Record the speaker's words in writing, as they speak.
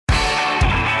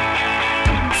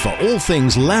all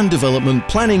things land development,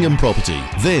 planning and property.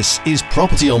 This is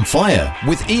Property on Fire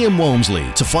with Ian Walmsley.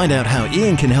 To find out how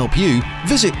Ian can help you,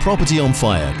 visit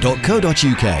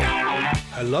propertyonfire.co.uk.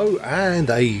 Hello and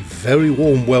a very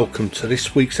warm welcome to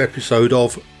this week's episode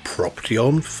of Property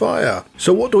on Fire.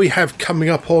 So what do we have coming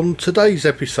up on today's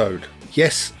episode?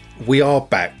 Yes, we are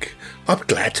back. I'm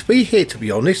glad to be here, to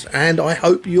be honest, and I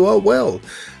hope you are well.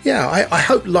 Yeah, I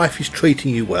hope life is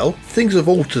treating you well. Things have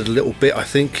altered a little bit, I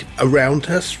think, around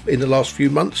us in the last few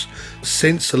months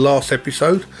since the last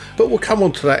episode, but we'll come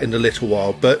on to that in a little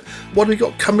while. But what have we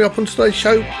got coming up on today's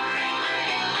show?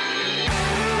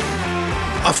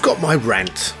 I've got my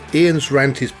rant. Ian's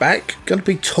rant is back. Going to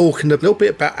be talking a little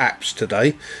bit about apps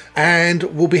today, and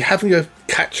we'll be having a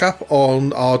catch up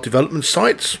on our development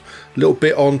sites, a little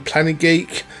bit on Planning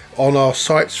Geek, on our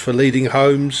sites for leading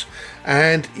homes,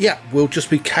 and yeah, we'll just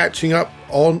be catching up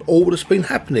on all that's been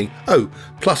happening. Oh,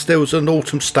 plus there was an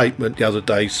autumn statement the other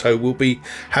day, so we'll be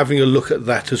having a look at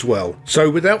that as well. So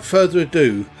without further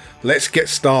ado, let's get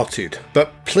started.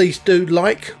 But please do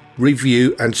like,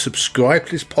 review and subscribe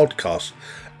to this podcast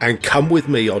and come with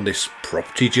me on this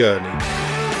property journey.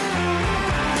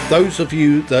 Those of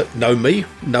you that know me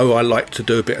know I like to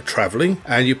do a bit of travelling,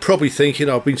 and you're probably thinking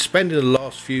I've been spending the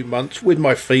last few months with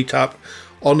my feet up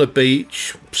on the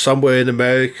beach somewhere in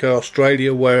America,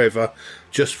 Australia, wherever,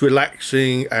 just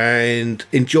relaxing and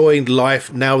enjoying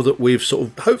life now that we've sort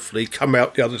of hopefully come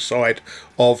out the other side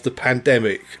of the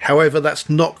pandemic. However, that's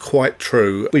not quite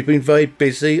true. We've been very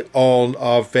busy on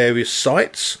our various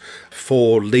sites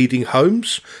for leading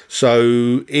homes.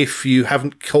 So if you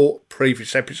haven't caught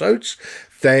previous episodes,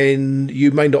 then you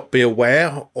may not be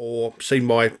aware or seen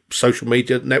my social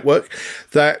media network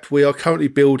that we are currently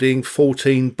building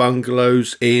 14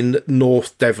 bungalows in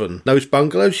North Devon. Those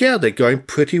bungalows, yeah, they're going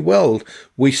pretty well.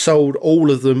 We sold all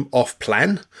of them off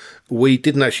plan. We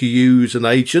didn't actually use an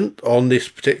agent on this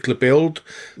particular build,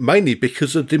 mainly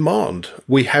because of demand.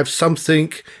 We have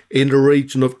something in the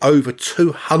region of over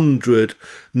 200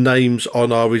 names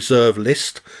on our reserve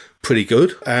list. Pretty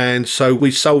good. And so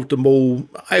we sold them all,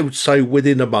 I would say,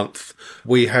 within a month.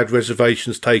 We had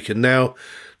reservations taken. Now,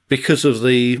 because of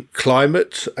the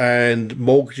climate and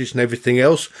mortgages and everything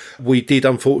else, we did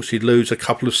unfortunately lose a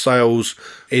couple of sales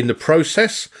in the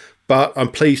process. But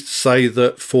I'm pleased to say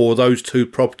that for those two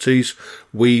properties,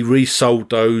 we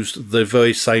resold those the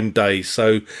very same day.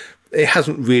 So it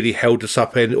hasn't really held us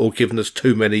up or given us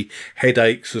too many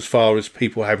headaches as far as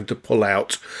people having to pull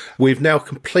out. We've now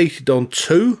completed on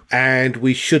 2, and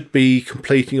we should be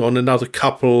completing on another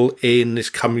couple in this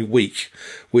coming week,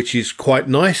 which is quite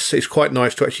nice. It's quite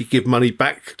nice to actually give money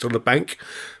back to the bank,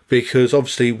 because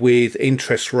obviously with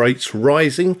interest rates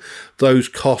rising, those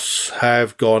costs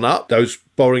have gone up. Those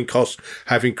borrowing costs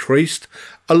have increased,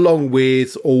 along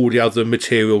with all the other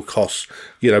material costs,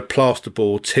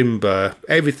 plasterboard, timber,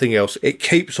 everything else. It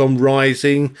keeps on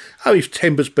rising. I mean,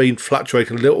 timber's been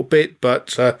fluctuating a little bit,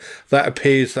 but that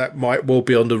appears that might well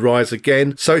be on the rise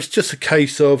again. So it's just a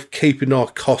case of keeping our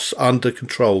costs under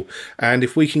control. And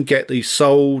if we can get these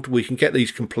sold, we can get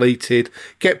these completed,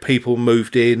 get people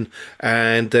moved in,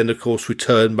 and then, of course,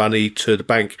 return money to the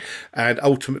bank. And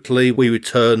ultimately, we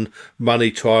return money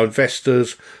to our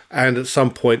investors. And at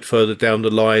some point further down the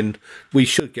line, we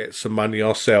should get some money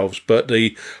ourselves. But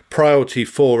the priority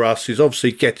for us is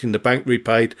obviously getting the bank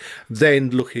repaid,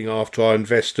 then looking after our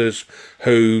investors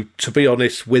who, to be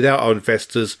honest, without our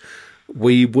investors,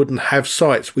 we wouldn't have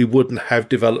sites, we wouldn't have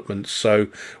developments. So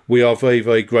we are very,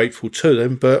 very grateful to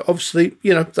them. But obviously,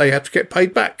 they have to get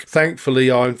paid back. Thankfully,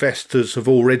 our investors have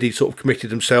already sort of committed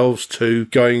themselves to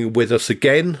going with us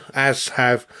again, as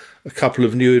have a couple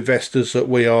of new investors that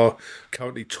we are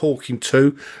currently talking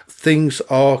to. Things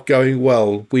are going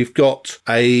well. We've got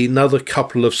another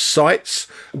couple of sites.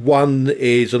 One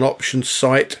is an option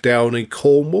site down in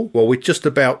Cornwall. Well, we're just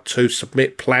about to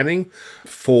submit planning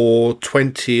for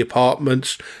 20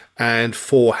 apartments and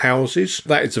 4 houses.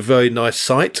 That is a very nice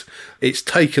site. It's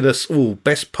taken us,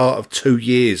 best part of 2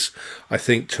 years, I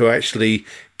think, to actually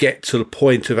get to the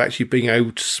point of actually being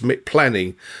able to submit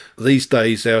planning. These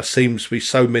days, there seems to be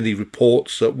so many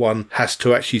reports that one has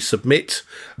to actually submit.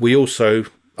 We also,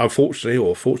 unfortunately,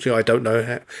 or fortunately, I don't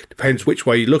know, depends which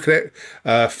way you look at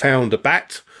it, found a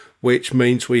bat, which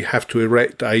means we have to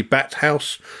erect a bat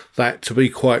house that, to be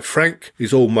quite frank,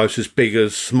 is almost as big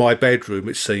as my bedroom,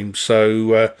 it seems.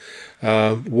 So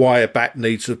why a bat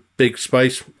needs a big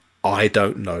space, I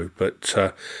don't know,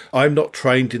 but I'm not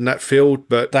trained in that field,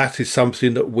 but that is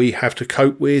something that we have to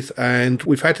cope with and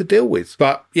we've had to deal with.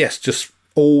 But yes, just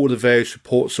all the various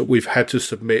reports that we've had to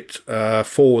submit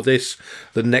for this,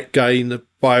 the net gain, the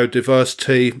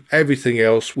biodiversity, everything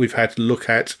else we've had to look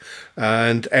at,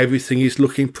 and everything is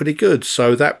looking pretty good.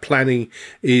 So that planning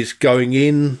is going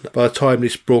in by the time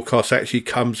this broadcast actually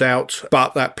comes out,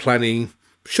 but that planning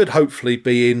should hopefully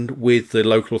be in with the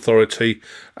local authority,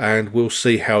 and we'll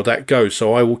see how that goes.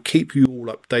 So I will keep you all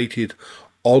updated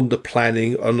on the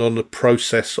planning and on the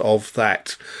process of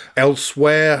that.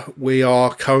 Elsewhere, we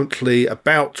are currently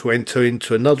about to enter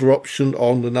into another option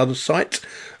on another site,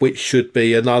 which should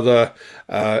be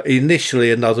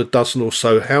initially another dozen or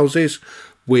so houses,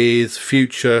 with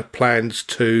future plans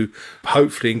to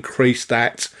hopefully increase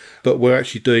that. But we're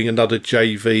actually doing another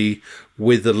JV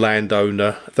with the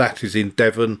landowner. That is in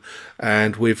Devon,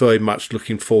 and we're very much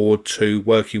looking forward to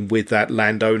working with that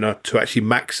landowner to actually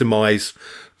maximise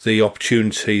the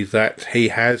opportunity that he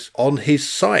has on his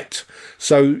site.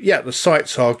 So yeah, the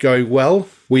sites are going well.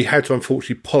 We had to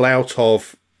unfortunately pull out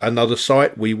of another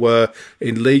site we were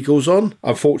in legals on.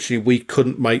 Unfortunately, we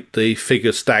couldn't make the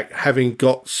figure stack, having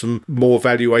got some more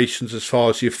valuations as far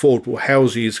as the affordable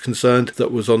housing is concerned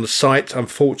that was on the site.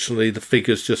 Unfortunately, the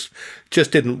figures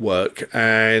just didn't work,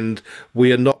 and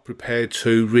we are not prepared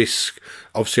to risk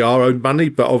obviously our own money,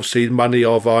 but obviously the money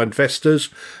of our investors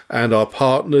and our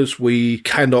partners. We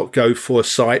cannot go for a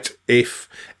site if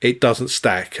it doesn't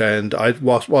stack. And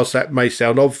whilst that may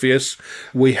sound obvious,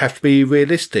 we have to be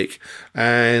realistic.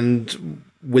 And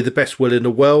with the best will in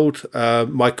the world,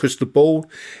 my crystal ball,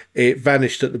 it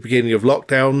vanished at the beginning of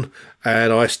lockdown,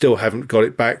 and I still haven't got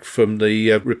it back from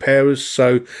the repairers.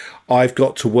 So I've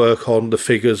got to work on the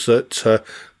figures that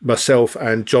myself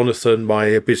and Jonathan,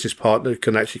 my business partner,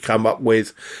 can actually come up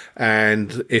with.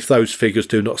 And if those figures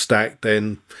do not stack,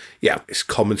 then yeah, it's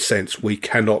common sense. We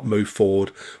cannot move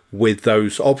forward with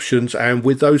those options and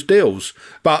with those deals.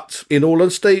 But in all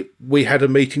honesty, we had a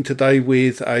meeting today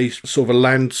with a sort of a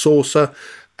land sourcer,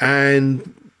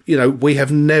 and we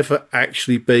have never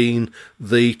actually been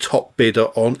the top bidder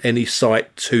on any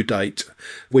site to date.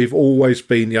 We've always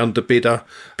been the underbidder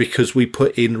because we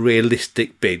put in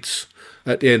realistic bids.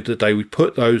 At the end of the day, we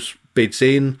put those bids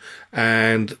in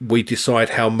and we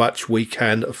decide how much we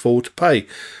can afford to pay.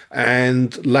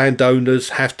 And landowners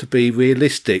have to be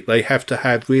realistic. They have to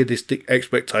have realistic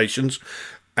expectations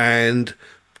and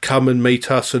come and meet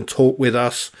us and talk with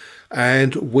us,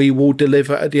 and we will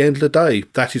deliver at the end of the day.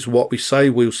 That is what we say.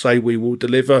 We'll say we will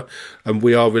deliver, and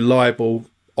we are reliable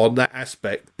on that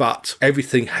aspect, but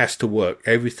everything has to work.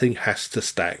 Everything has to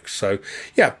stack. So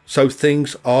yeah, so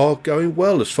things are going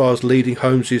well as far as Leading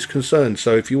Homes is concerned.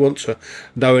 So if you want to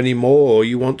know any more, or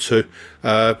you want to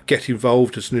get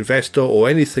involved as an investor or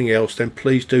anything else, then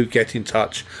please do get in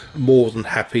touch. More than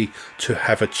happy to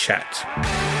have a chat.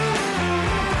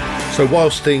 So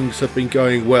whilst things have been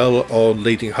going well on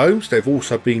Leading Homes, they've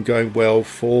also been going well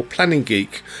for Planning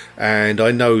Geek. And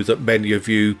I know that many of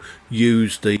you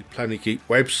use the Planning Geek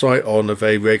website on a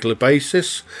very regular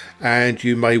basis, and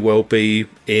you may well be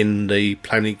in the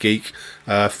Planning Geek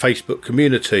Facebook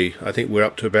community. I think we're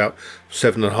up to about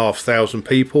 7,500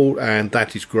 people, and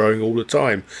that is growing all the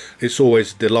time. It's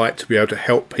always a delight to be able to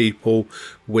help people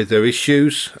with their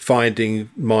issues. Finding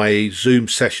my Zoom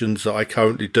sessions that I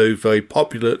currently do very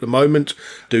popular at the moment,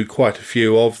 do quite a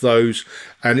few of those,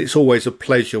 and it's always a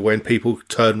pleasure when people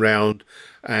turn around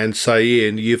and say,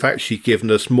 Ian, you've actually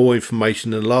given us more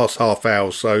information in the last half hour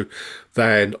or so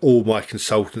than all my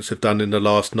consultants have done in the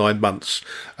last 9 months.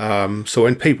 So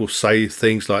when people say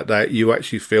things like that, you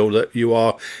actually feel that you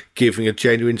are giving a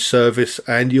genuine service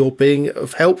and you're being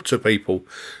of help to people.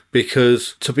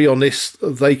 Because, to be honest,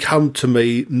 they come to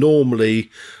me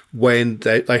normally when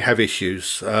they have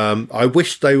issues. I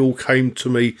wish they all came to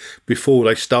me before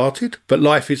they started, but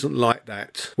life isn't like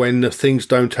that. When the things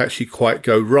don't actually quite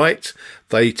go right,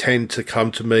 they tend to come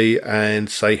to me and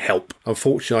say help.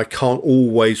 Unfortunately, I can't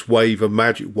always wave a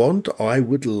magic wand. I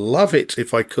would love it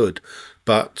if I could,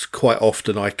 but quite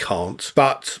often I can't.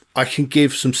 But I can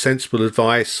give some sensible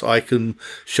advice. I can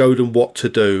show them what to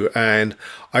do. And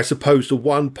I suppose the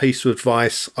one piece of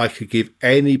advice I could give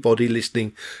anybody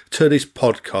listening to this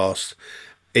podcast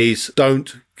is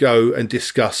don't go and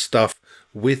discuss stuff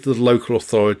with the local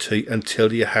authority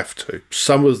until you have to.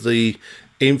 Some of the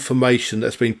information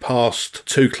that's been passed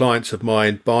to clients of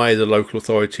mine by the local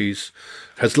authorities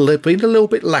has been a little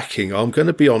bit lacking. I'm going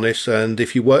to be honest, and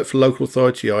if you work for local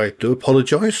authority, I do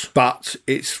apologise, but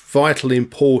it's vitally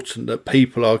important that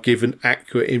people are given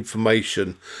accurate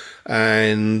information,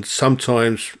 and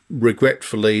sometimes,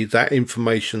 regretfully, that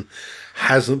information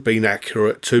hasn't been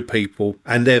accurate to people,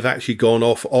 and they've actually gone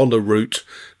off on a route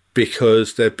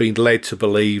because they've been led to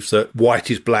believe that white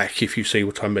is black, if you see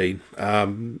what I mean.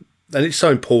 And it's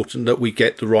so important that we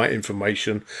get the right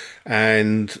information.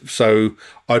 And so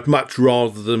I'd much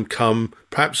rather them come,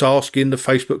 perhaps ask in the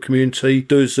Facebook community,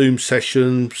 do a Zoom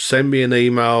session, send me an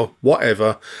email,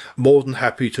 whatever. More than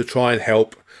happy to try and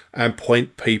help and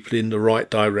point people in the right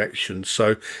direction.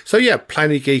 So yeah,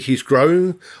 Planning Geek is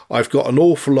growing. I've got an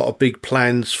awful lot of big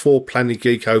plans for Planning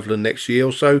Geek over the next year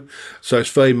or so. So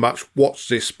it's very much watch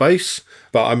this space.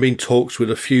 But I'm in talks with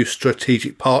a few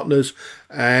strategic partners,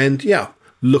 and yeah,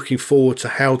 looking forward to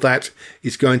how that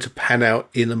is going to pan out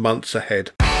in the months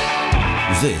ahead.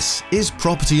 This is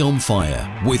Property on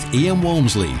Fire with Ian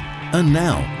Walmsley. And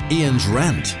now, Ian's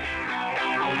rant.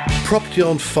 Property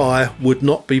on Fire would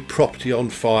not be Property on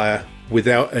Fire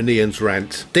without an Ian's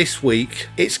rant. This week,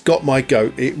 it's got my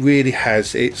goat. It really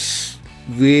has. It's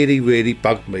really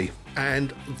bugged me.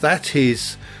 And that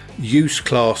is use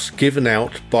class given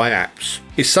out by apps.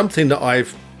 It's something that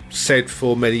I've said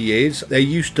for many years. There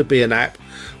used to be an app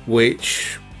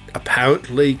which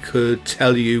apparently could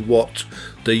tell you what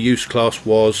the use class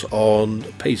was on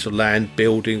a piece of land,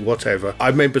 building, whatever. I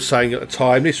remember saying at the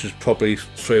time, this was probably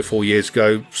 3 or 4 years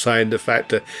ago, saying the fact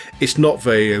that it's not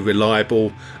very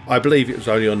reliable. I believe it was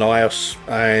only on iOS,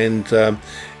 and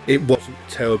it wasn't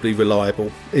terribly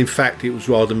reliable. In fact, it was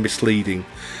rather misleading.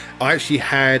 I actually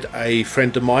had a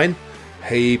friend of mine,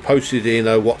 he posted in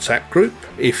a WhatsApp group.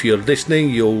 If you're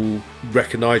listening, you'll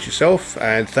recognise yourself,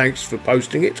 and thanks for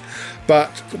posting it.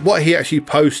 But what he actually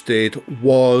posted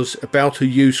was about a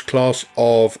use class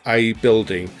of a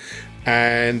building,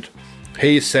 and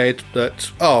he said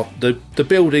that, the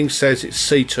building says it's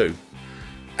C2.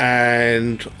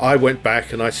 And I went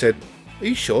back and I said, are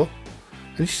you sure?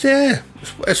 And he said, yeah,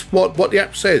 that's what the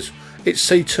app says. It's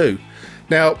C2.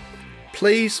 Now,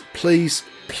 please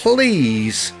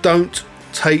don't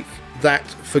take that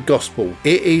for gospel.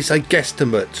 It is a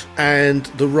guesstimate, and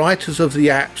the writers of the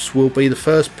apps will be the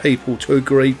first people to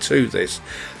agree to this.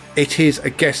 It is a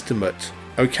guesstimate,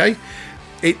 okay?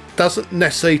 It doesn't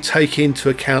necessarily take into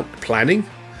account planning,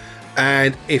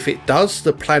 and if it does,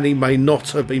 the planning may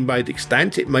not have been made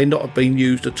extant. It may not have been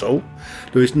used at all.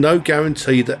 There is no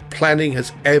guarantee that planning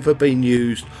has ever been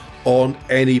used on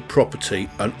any property.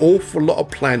 An awful lot of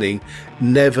planning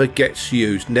never gets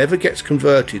used, never gets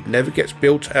converted, never gets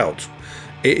built out.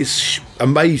 It is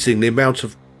amazing the amount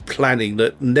of planning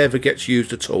that never gets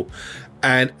used at all.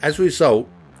 And as a result,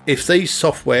 if these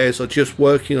softwares are just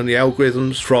working on the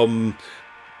algorithms from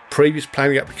previous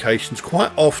planning applications,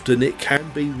 quite often it can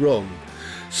be wrong.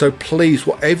 So please,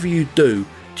 whatever you do,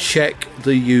 check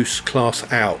the use class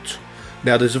out.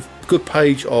 Now, there's a good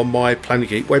page on my Planning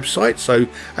Geek website, so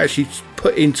actually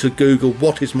put into Google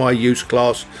what is my use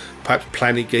class, perhaps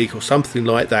Planning Geek or something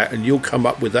like that, and you'll come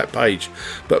up with that page.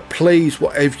 But please,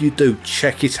 whatever you do,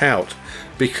 check it out,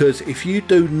 because if you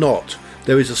do not,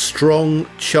 there is a strong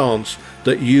chance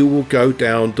that you will go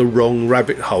down the wrong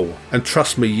rabbit hole. And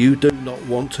trust me, you do not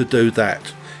want to do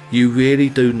that. You really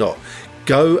do not.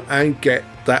 Go and get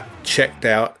that checked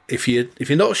out. If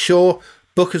you're not sure,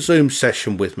 book a Zoom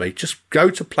session with me. Just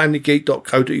go to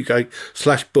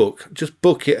planninggeek.co.uk/book. Just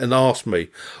book it and ask me.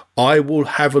 I will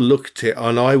have a look at it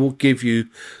and I will give you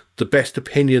the best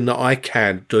opinion that I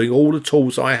can, doing all the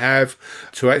tools I have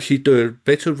to actually do a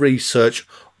bit of research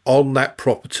on that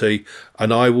property,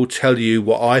 and I will tell you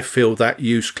what I feel that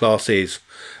use class is,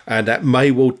 and that may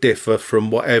well differ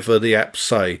from whatever the apps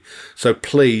say. So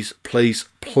please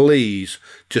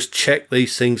just check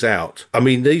these things out. I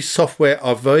mean, these software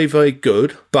are very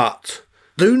good, but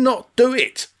do not do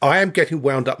it. I am getting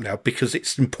wound up now because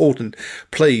it's important.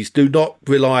 Please do not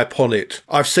rely upon it.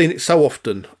 I've seen it so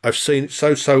often. I've seen it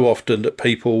so often that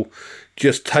people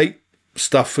just take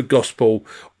stuff for gospel.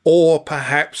 Or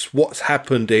perhaps what's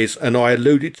happened is, and I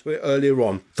alluded to it earlier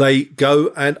on, they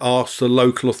go and ask the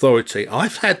local authority.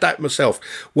 I've had that myself,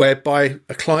 whereby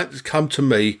a client has come to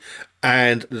me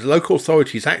and the local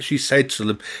authorities actually said to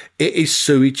them, it is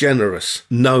sui generis.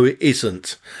 No, it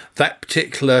isn't. That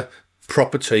particular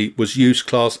property was use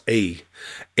class E.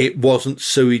 It wasn't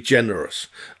sui generis.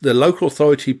 The local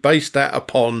authority based that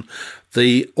upon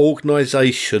the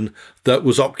organisation that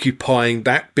was occupying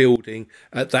that building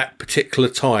at that particular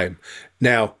time.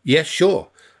 Now, yes, sure,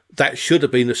 that should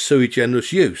have been a sui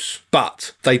generis use,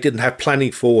 but they didn't have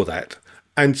planning for that.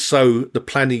 And so the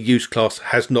planning use class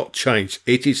has not changed.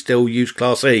 It is still use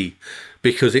class E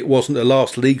because it wasn't the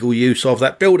last legal use of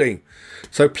that building.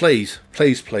 So please,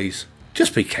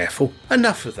 just be careful.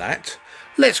 Enough of that.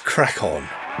 Let's crack on.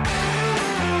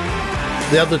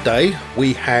 The other day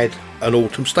we had an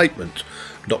autumn statement,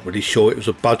 Not really sure it was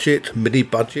a mini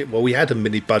budget. Well, we had a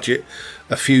mini budget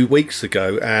a few weeks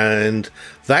ago, and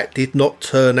that did not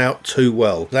turn out too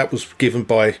well. That was given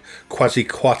by Kwasi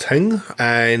Kwarteng,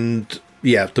 and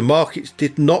yeah, the markets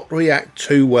did not react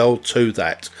too well to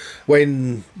that.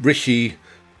 When Rishi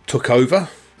took over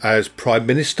as Prime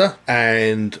Minister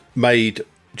and made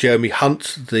Jeremy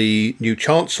Hunt the new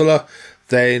Chancellor,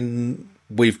 then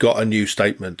we've got a new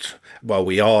statement. Well,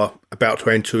 we are about to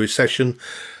enter a recession,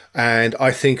 and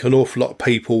I think an awful lot of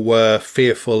people were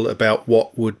fearful about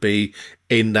what would be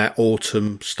in that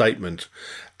autumn statement.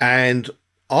 And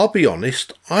I'll be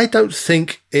honest, I don't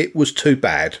think it was too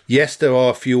bad. Yes, there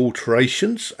are a few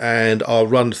alterations, and I'll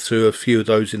run through a few of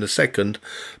those in a second,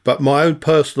 but my own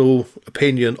personal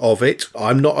opinion of it,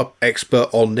 I'm not an expert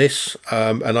on this,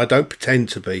 and I don't pretend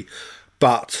to be,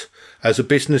 but as a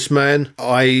businessman,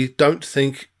 I don't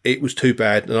think it was too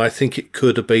bad, and I think it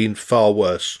could have been far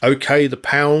worse. Okay, the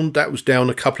pound, that was down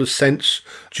a couple of cents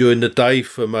during the day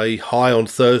from a high on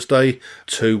Thursday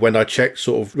to when I checked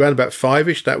sort of around about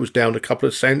 5ish, that was down a couple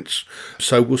of cents.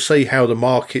 So we'll see how the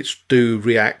markets do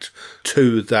react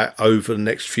to that over the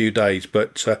next few days.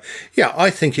 But yeah,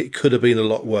 I think it could have been a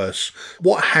lot worse.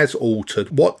 What has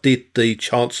altered? What did the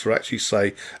Chancellor actually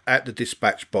say at the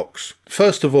dispatch box?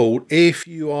 First of all, if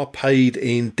you are paid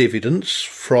in dividends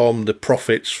from the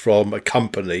profits from a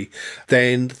company,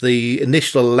 then the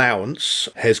initial allowance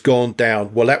has gone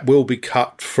down. Well, that will be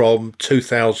cut from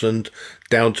 £2,000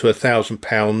 down to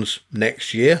 £1,000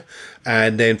 next year,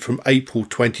 and then from April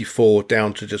 24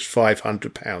 down to just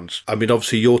 £500. I mean,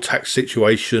 obviously your tax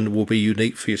situation will be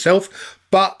unique for yourself,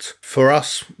 but for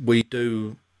us, we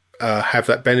do have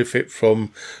that benefit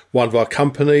from one of our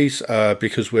companies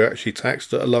because we're actually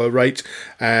taxed at a lower rate,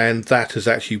 and that has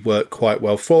actually worked quite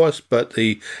well for us, but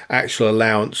the actual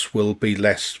allowance will be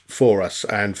less for us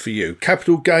and for you.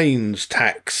 Capital gains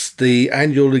tax, the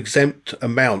annual exempt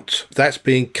amount, that's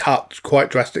being cut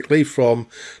quite drastically from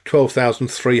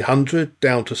 12,300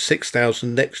 down to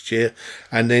 6,000 next year,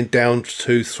 and then down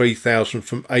to 3,000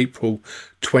 from April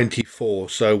 24.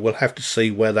 So we'll have to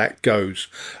see where that goes.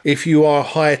 If you are a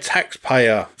higher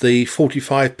taxpayer, the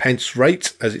 45 pence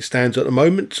rate as it stands at the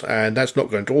moment, and that's not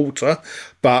going to alter,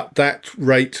 but that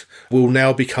rate will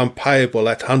now become payable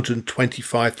at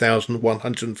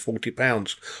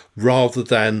 £125,140 rather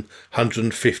than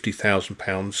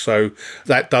 £150,000. So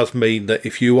that does mean that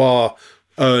if you are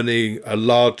earning a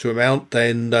larger amount,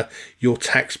 then your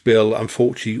tax bill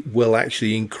unfortunately will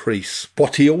actually increase.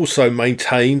 What he also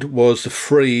maintained was the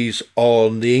freeze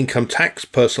on the income tax,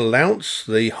 personal allowance,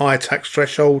 the higher tax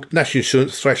threshold, national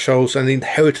insurance thresholds and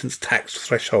inheritance tax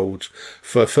thresholds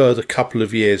for a further couple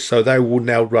of years. So they will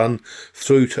now run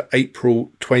through to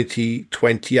April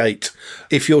 2028.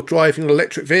 If you're driving an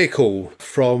electric vehicle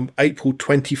from April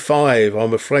 25,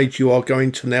 I'm afraid you are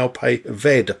going to now pay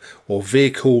VED, or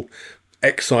vehicle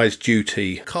excise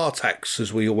duty, car tax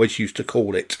as we always used to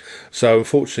call it. So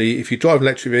unfortunately, if you drive an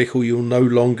electric vehicle, you'll no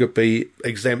longer be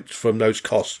exempt from those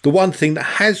costs. The one thing that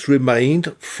has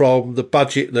remained from the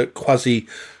budget that Kwasi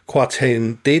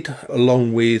Kwarteng did,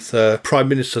 along with Prime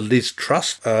Minister Liz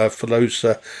Truss, for those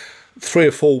 3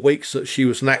 or 4 weeks that she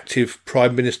was an active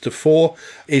Prime Minister for,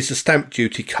 is the stamp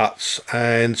duty cuts.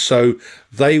 And so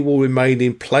they will remain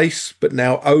in place, but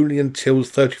now only until the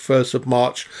 31st of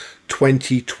March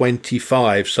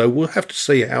 2025. So we'll have to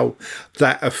see how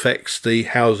that affects the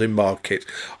housing market.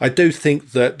 I do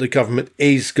think that the government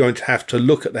is going to have to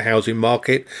look at the housing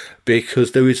market,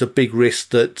 because there is a big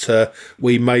risk that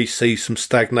we may see some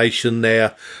stagnation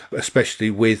there, especially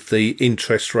with the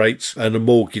interest rates and the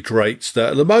mortgage rates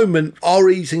that at the moment are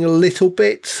easing a little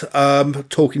bit.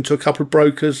 Talking to a couple of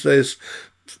brokers, there's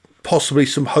possibly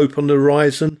some hope on the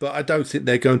horizon, but I don't think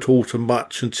they're going to alter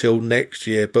much until next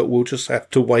year, but we'll just have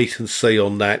to wait and see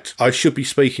on that. I should be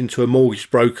speaking to a mortgage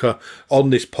broker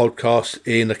on this podcast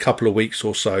in a couple of weeks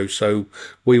or so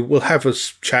we will have a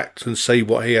chat and see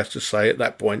what he has to say at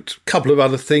that point. A couple of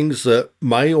other things that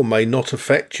may or may not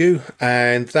affect you,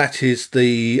 and that is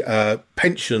the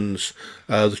pensions.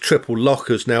 The triple lock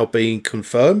has now been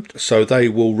confirmed, so they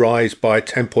will rise by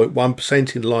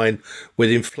 10.1% in line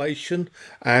with inflation,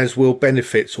 as will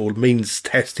benefits, or means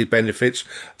tested benefits.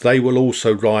 They will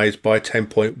also rise by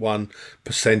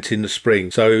 10.1% in the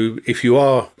spring. So if you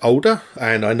are older,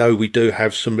 and I know we do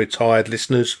have some retired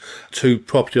listeners to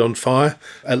Property on Fire,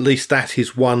 at least that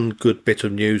is one good bit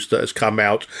of news that has come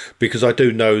out, because I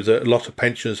do know that a lot of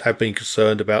pensioners have been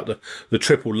concerned about the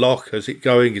triple lock. Is it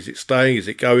going? Is it staying? Is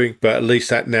it going? But at least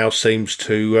that now seems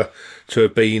to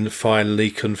have been finally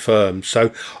confirmed.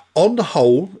 So on the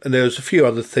whole, and there's a few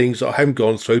other things that I haven't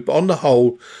gone through, but on the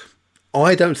whole,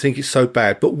 I don't think it's so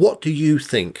bad. But what do you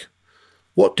think?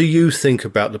 What do you think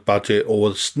about the budget or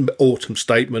the autumn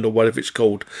statement or whatever it's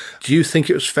called? Do you think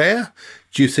it was fair?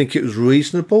 Do you think it was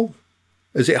reasonable?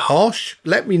 Is it harsh?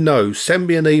 Let me know. Send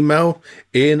me an email,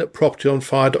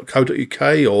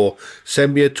 ian@propertyonfire.co.uk, or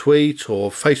send me a tweet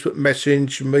or Facebook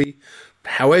message me.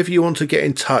 However you want to get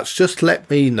in touch, just let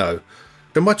me know.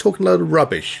 Am I talking a load of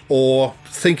rubbish? Or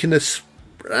thinking this,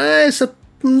 it's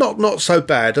not so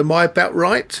bad? Am I about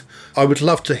right? I would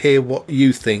love to hear what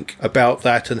you think about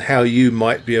that and how you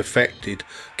might be affected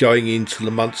going into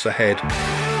the months ahead.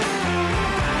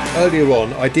 Earlier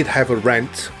on, I did have a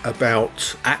rant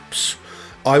about apps.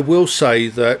 I will say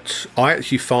that I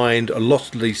actually find a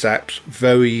lot of these apps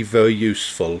very, very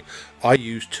useful. I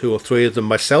use 2 or 3 of them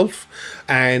myself,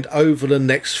 and over the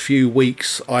next few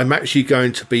weeks I'm actually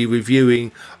going to be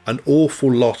reviewing an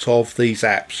awful lot of these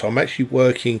apps. I'm actually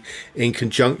working in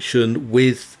conjunction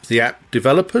with the app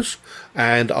developers,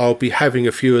 and I'll be having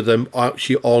a few of them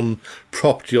actually on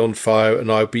Property on Fire,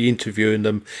 and I'll be interviewing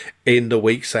them in the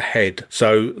weeks ahead.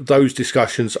 So those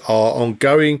discussions are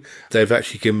ongoing. They've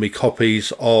actually given me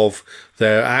copies of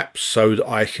their apps so that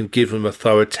I can give them a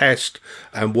thorough test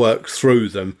and work through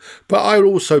them. But I'll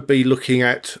also be looking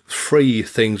at free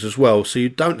things as well, so you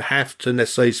don't have to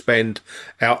necessarily spend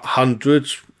out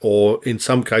hundreds or in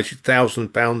some cases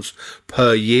 £1,000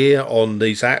 per year on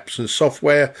these apps and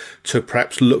software to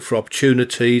perhaps look for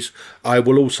opportunities. I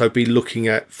will also be looking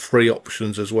at free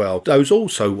options as well. Those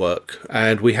also work,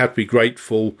 and we have to be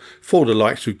grateful for the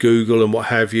likes of Google and what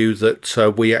have you that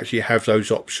we actually have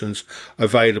those options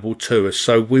available to us.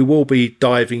 So we will be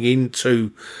diving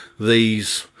into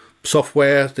these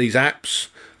software, these apps,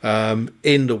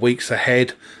 in the weeks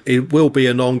ahead. It will be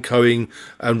an ongoing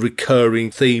and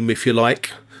recurring theme, if you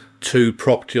like, to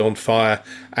Property on Fire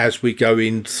as we go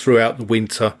in throughout the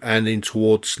winter and in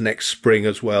towards next spring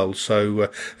as well. So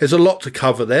there's a lot to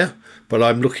cover there, but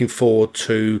I'm looking forward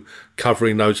to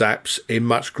covering those apps in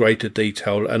much greater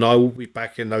detail, and I will be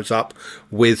backing those up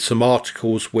with some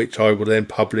articles which I will then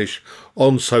publish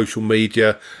on social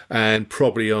media and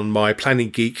probably on my Planning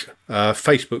Geek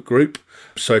Facebook group.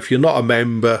 So if you're not a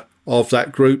member of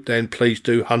that group, then please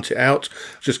do hunt it out.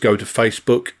 Just go to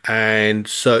Facebook and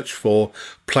search for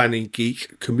Planning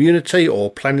Geek Community or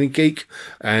Planning Geek,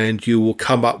 and you will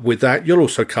come up with that. You'll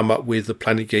also come up with the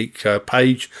Planning Geek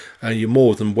page, and you're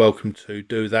more than welcome to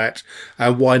do that.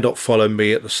 And why not follow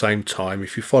me at the same time?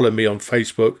 If you follow me on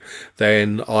Facebook,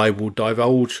 then I will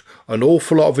divulge an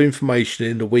awful lot of information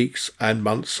in the weeks and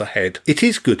months ahead. It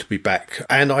is good to be back,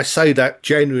 and I say that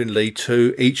genuinely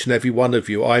to each and every one of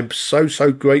you. I'm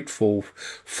so grateful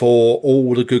for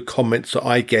all the good comments that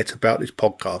I get about this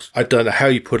podcast. I don't know how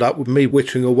you put up with me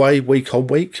wittering away week on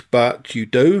week, but you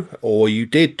do, or you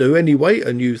did do anyway,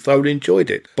 and you thoroughly enjoyed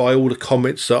it by all the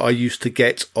comments that I used to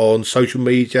get on social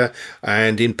media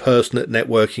and in person at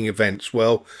networking events.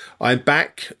 Well, I'm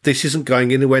back. This isn't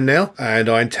going anywhere now, and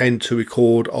I intend to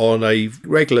record on a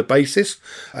regular basis,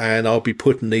 and I'll be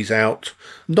putting these out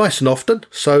nice and often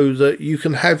so that you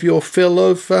can have your fill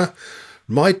of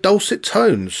my dulcet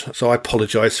tones. So I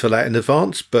apologise for that in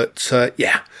advance, but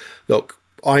yeah, look,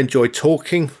 I enjoy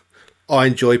talking. I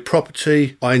enjoy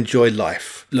property. I enjoy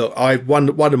life. Look, one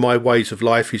of my ways of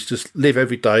life is to live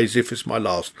every day as if it's my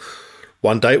last.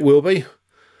 One day it will be,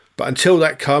 but until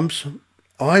that comes,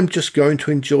 I'm just going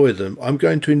to enjoy them. I'm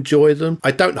going to enjoy them.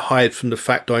 I don't hide from the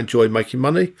fact I enjoy making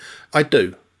money. I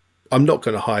do. I'm not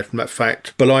going to hide from that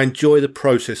fact, but I enjoy the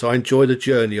process. I enjoy the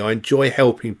journey. I enjoy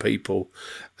helping people.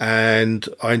 And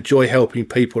I enjoy helping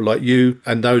people like you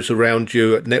and those around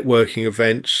you at networking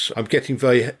events. I'm getting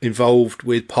very involved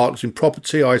with Partners in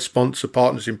Property. I sponsor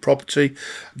Partners in Property,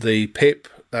 the PIP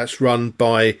that's run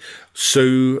by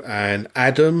Sue and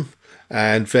Adam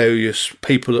and various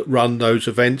people that run those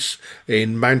events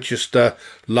in Manchester,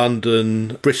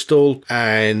 London, Bristol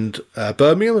and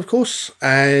Birmingham, of course.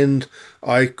 And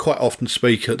I quite often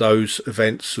speak at those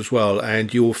events as well,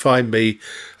 and you will find me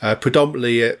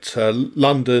predominantly at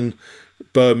London,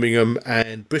 Birmingham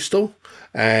and Bristol,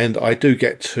 and I do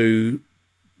get to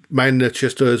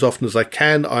Manchester as often as I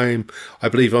can. I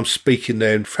believe I'm speaking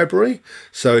there in February,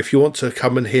 so if you want to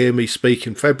come and hear me speak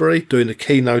in February, doing a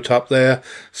keynote up there,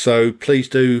 so please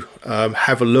do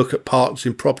have a look at Partners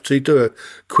in Property. Do a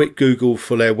quick Google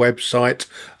for their website.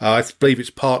 I believe it's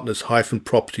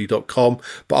partners-property.com,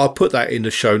 but I'll put that in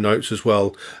the show notes as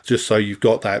well, just so you've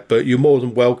got that. But you're more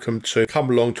than welcome to come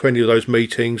along to any of those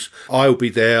meetings. I'll be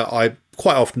there. I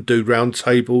quite often do round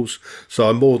tables, so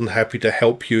I'm more than happy to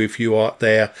help you if you are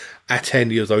there at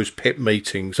any of those PIP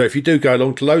meetings. So if you do go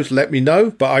along to those, let me know.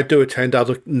 But I do attend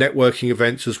other networking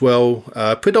events as well,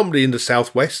 predominantly in the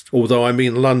Southwest, although I'm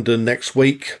in London next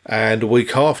week and a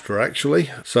week after, actually.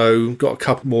 So got a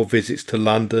couple more visits to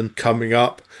London coming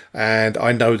up. And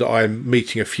I know that I'm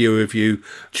meeting a few of you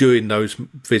during those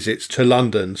visits to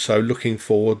London. So looking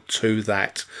forward to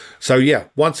that. So yeah,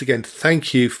 once again,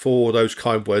 thank you for those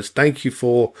kind words. Thank you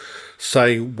for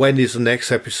saying, when is the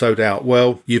next episode out?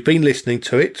 Well, you've been listening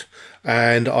to it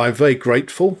and I'm very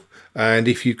grateful. And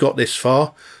if you've got this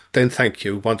far, then thank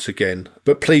you once again.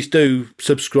 But please do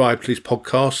subscribe to this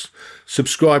podcast.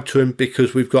 Subscribe to him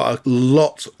because we've got a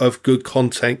lot of good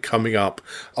content coming up.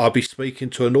 I'll be speaking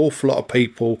to an awful lot of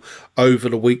people over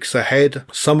the weeks ahead.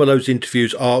 Some of those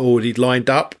interviews are already lined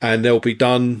up and they'll be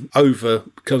done over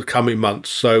the coming months.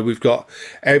 So we've got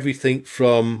everything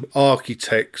from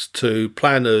architects to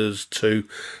planners to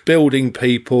building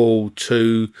people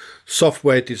to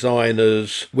software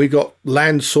designers. We've got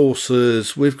land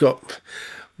sources. We've got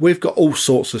all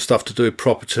sorts of stuff to do with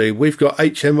property. We've got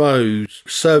HMOs,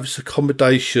 service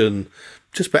accommodation,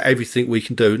 just about everything we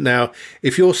can do. Now,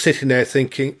 if you're sitting there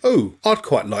thinking, oh, I'd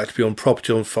quite like to be on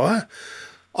Property on Fire,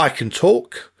 I can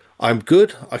talk, I'm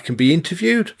good, I can be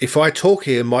interviewed. If I talk,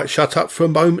 Ian might shut up for a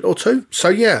moment or two. So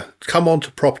yeah, come on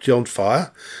to Property on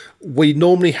Fire. We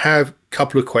normally have a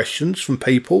couple of questions from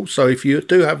people. So if you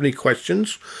do have any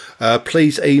questions,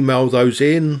 please email those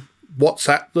in.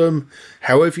 WhatsApp them,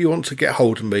 however you want to get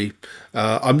hold of me.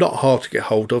 I'm not hard to get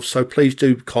hold of, so please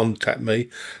do contact me.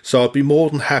 So I'd be more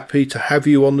than happy to have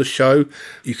you on the show.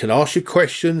 You can ask your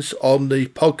questions on the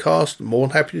podcast. More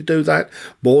than happy to do that.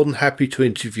 More than happy to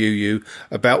interview you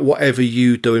about whatever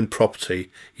you do in property.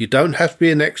 You don't have to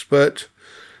be an expert.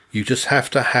 You just have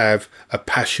to have a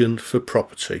passion for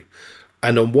property.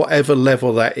 And on whatever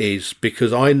level that is,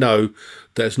 because I know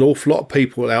there's an awful lot of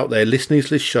people out there listening to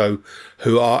this show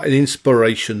who are an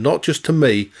inspiration, not just to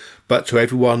me, but to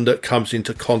everyone that comes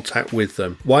into contact with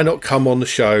them. Why not come on the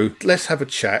show? Let's have a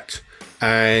chat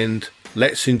and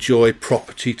let's enjoy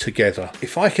property together.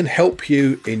 If I can help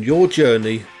you in your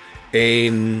journey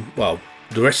in, well,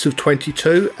 the rest of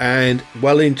 22 and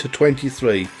well into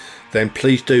 23, then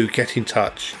please do get in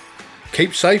touch.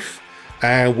 Keep safe.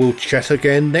 And we'll chat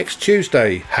again next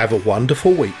Tuesday. Have a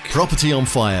wonderful week. Property on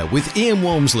Fire with Ian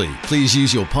Walmsley. Please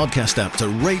use your podcast app to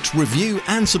rate, review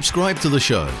and subscribe to the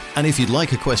show. And if you'd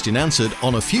like a question answered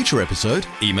on a future episode,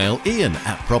 email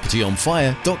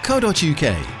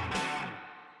ian@propertyonfire.co.uk.